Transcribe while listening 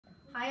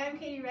Hi, I'm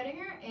Katie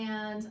Redinger,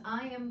 and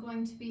I am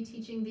going to be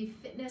teaching the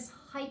fitness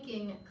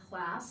hiking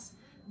class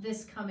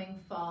this coming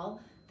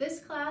fall. This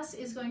class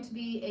is going to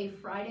be a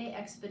Friday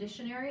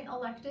expeditionary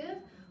elective.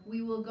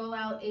 We will go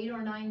out 8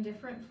 or 9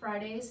 different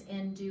Fridays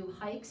and do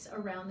hikes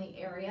around the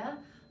area.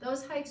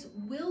 Those hikes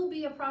will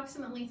be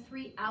approximately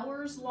 3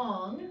 hours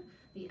long,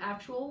 the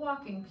actual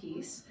walking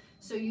piece.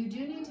 So you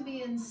do need to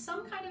be in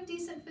some kind of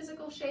decent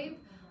physical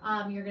shape.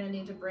 You're going to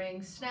need to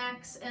bring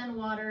snacks and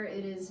water.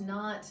 It's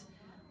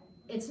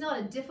not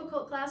a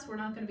difficult class. We're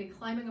not going to be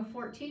climbing a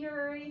 14er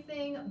or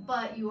anything,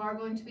 but you are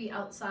going to be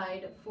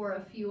outside for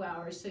a few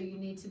hours, so you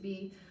need to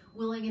be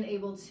willing and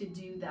able to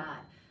do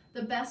that.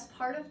 The best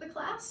part of the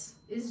class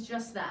is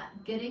just that,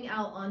 getting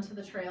out onto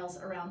the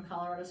trails around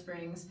Colorado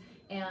Springs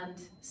and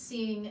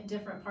seeing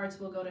different parts.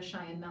 We'll go to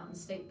Cheyenne Mountain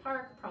State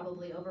Park,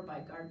 probably over by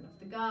Garden of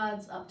the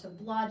Gods, up to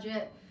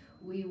Blodgett.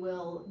 We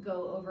will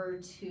go over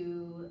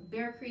to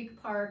Bear Creek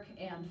Park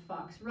and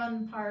Fox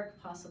Run Park,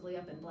 possibly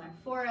up in Black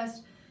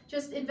Forest,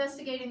 just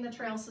investigating the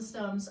trail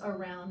systems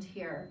around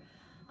here.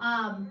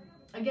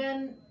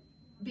 Again,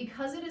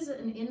 because it is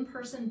an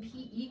in-person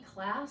PE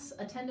class,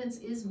 attendance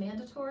is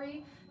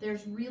mandatory.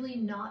 There's really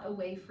not a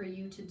way for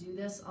you to do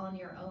this on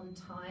your own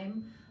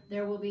time.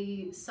 There will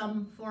be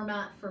some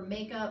format for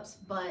makeups,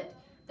 but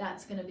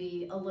that's going to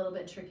be a little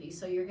bit tricky.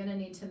 So you're going to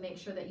need to make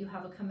sure that you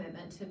have a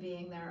commitment to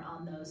being there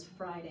on those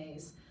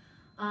Fridays.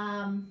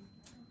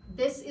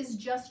 This is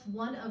just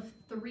one of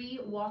 3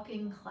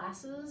 walking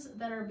classes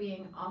that are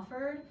being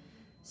offered.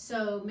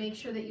 So make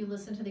sure that you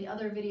listen to the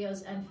other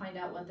videos and find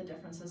out what the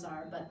differences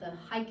are. But the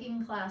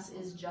hiking class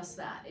is just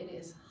that. It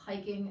is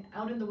hiking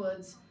out in the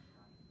woods,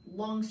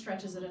 long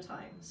stretches at a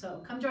time.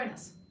 So come join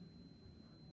us.